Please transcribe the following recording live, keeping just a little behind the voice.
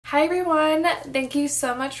Hi everyone, thank you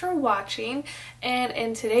so much for watching, and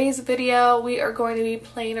in today's video we are going to be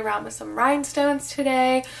playing around with some rhinestones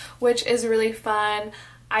today, which is really fun.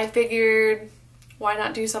 I figured why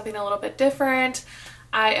not do something a little bit different.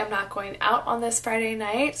 I am not going out on this Friday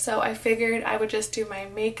night, so I figured I would just do my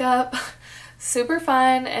makeup super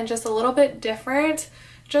fun and just a little bit different,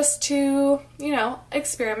 just to, you know,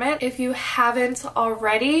 experiment. If you haven't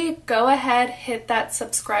already, go ahead, hit that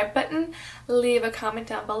subscribe button, leave a comment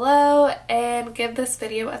down below, and give this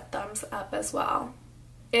video a thumbs up as well.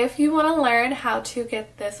 If you want to learn how to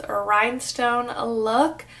get this rhinestone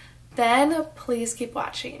look, then please keep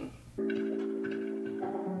watching.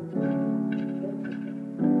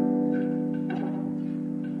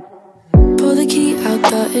 Pull the key out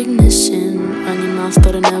the ignition, run your mouth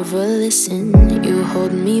but I never listen. You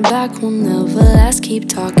hold me back, will never last, keep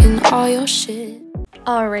talking all your shit.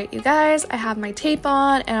 Alright you guys, I have my tape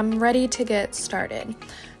on and I'm ready to get started.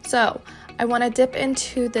 So I want to dip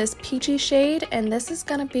into this peachy shade, and this is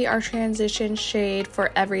going to be our transition shade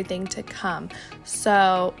for everything to come.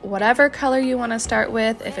 So whatever color you want to start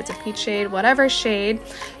with, if it's a peach shade, whatever shade,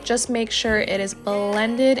 just make sure it is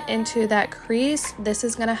blended into that crease. This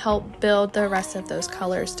is going to help build the rest of those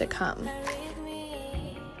colors to come.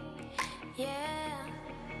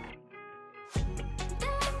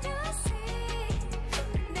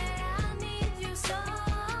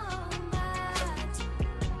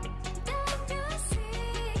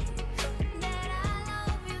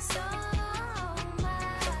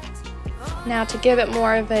 Now to give it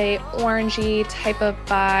more of a orangey type of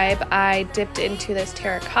vibe, I dipped into this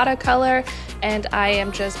terracotta color, and I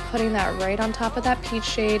am just putting that right on top of that peach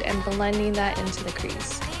shade and blending that into the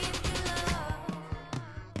crease.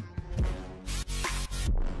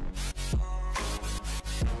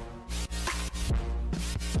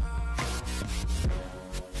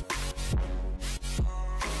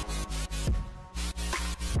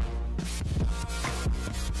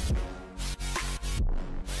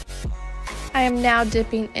 I am now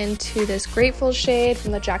dipping into this Grateful shade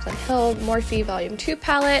from the Jaclyn Hill Morphe Volume 2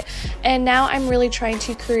 palette, and now I'm really trying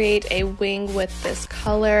to create a wing with this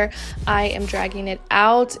color. I am dragging it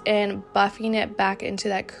out and buffing it back into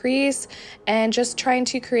that crease and just trying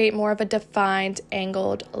to create more of a defined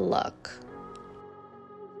angled look.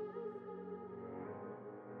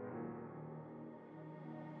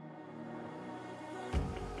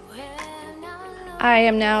 I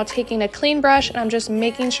am now taking a clean brush and I'm just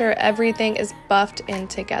making sure everything is buffed in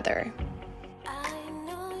together.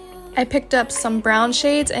 I picked up some brown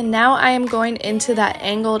shades, and now I am going into that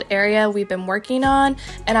angled area we've been working on,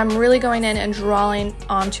 and I'm really going in and drawing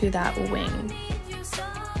onto that wing.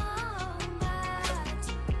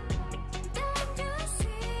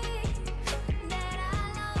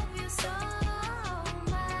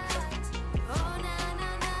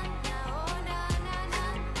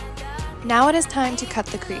 Now it is time to cut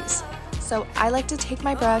the crease. So I like to take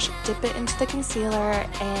my brush, dip it into the concealer,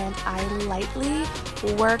 and I lightly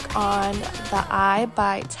work on the eye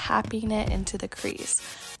by tapping it into the crease.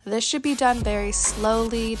 This should be done very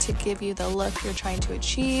slowly to give you the look you're trying to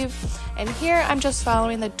achieve. And here I'm just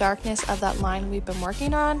following the darkness of that line we've been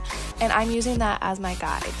working on, and I'm using that as my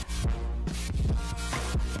guide.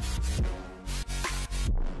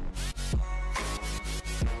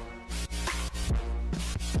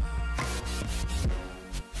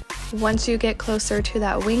 Once you get closer to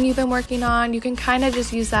that wing you've been working on, you can kind of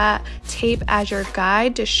just use that tape as your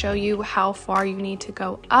guide to show you how far you need to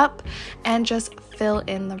go up and just fill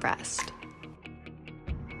in the rest.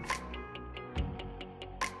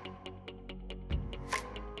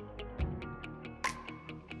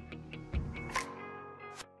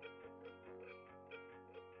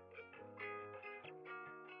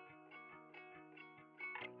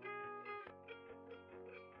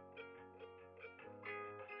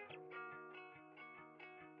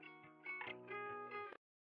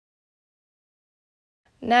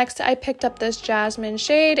 Next, I picked up this jasmine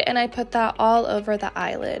shade and I put that all over the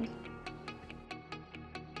eyelid.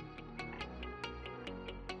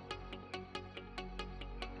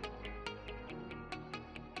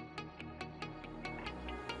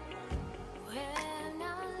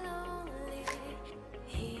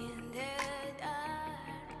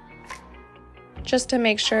 Just to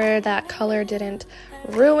make sure that color didn't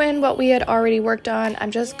ruin what we had already worked on,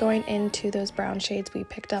 I'm just going into those brown shades we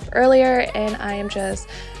picked up earlier, and I am just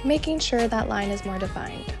making sure that line is more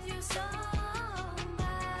defined.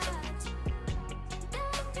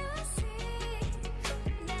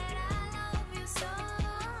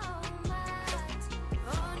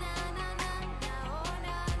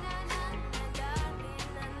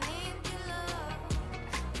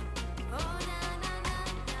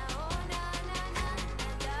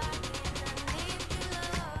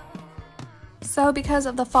 So because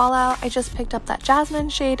of the fallout, I just picked up that jasmine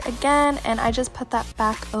shade again, and I just put that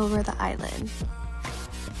back over the eyelid.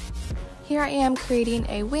 Here I am creating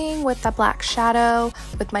a wing with the black shadow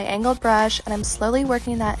with my angled brush, and I'm slowly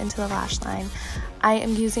working that into the lash line. I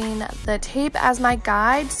am using the tape as my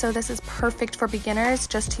guide, so this is perfect for beginners.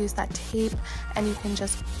 Just use that tape and you can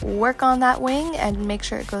just work on that wing and make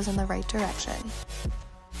sure it goes in the right direction.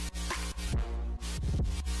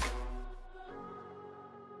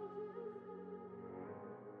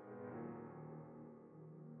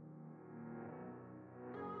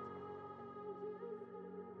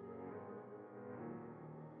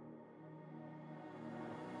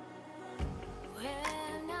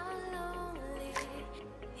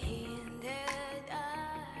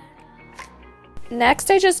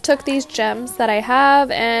 Next, I just took these gems that I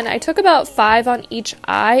have, and I took about 5 on each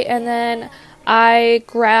eye, and then I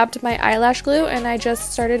grabbed my eyelash glue and I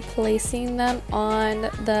just started placing them on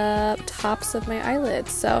the tops of my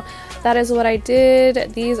eyelids. So that is what I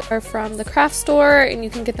did. These are from the craft store, and you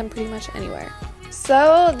can get them pretty much anywhere.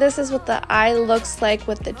 So this is what the eye looks like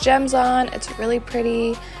with the gems on. It's really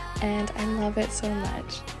pretty, and I love it so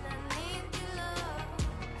much.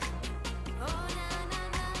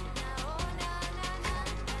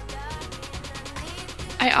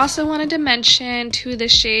 I also wanted to mention 2 of the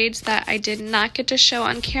shades that I did not get to show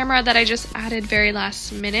on camera that I just added very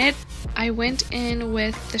last minute. I went in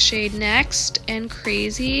with the shade Next and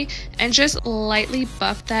Crazy and just lightly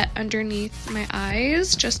buffed that underneath my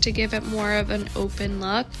eyes just to give it more of an open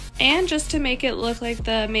look. And just to make it look like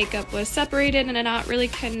the makeup was separated and not really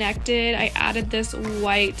connected, I added this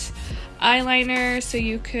white eyeliner so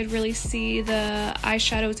you could really see the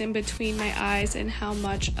eyeshadows in between my eyes and how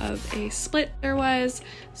much of a split there was.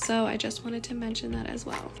 So I just wanted to mention that as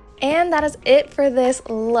well. And that is it for this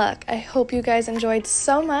look. I hope you guys enjoyed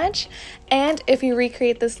so much, and if you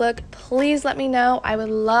recreate this look, please let me know. I would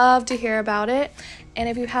love to hear about it. And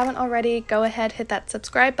if you haven't already, go ahead, hit that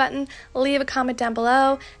subscribe button, leave a comment down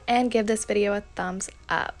below, and give this video a thumbs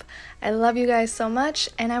up. I love you guys so much,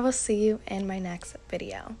 and I will see you in my next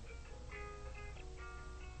video.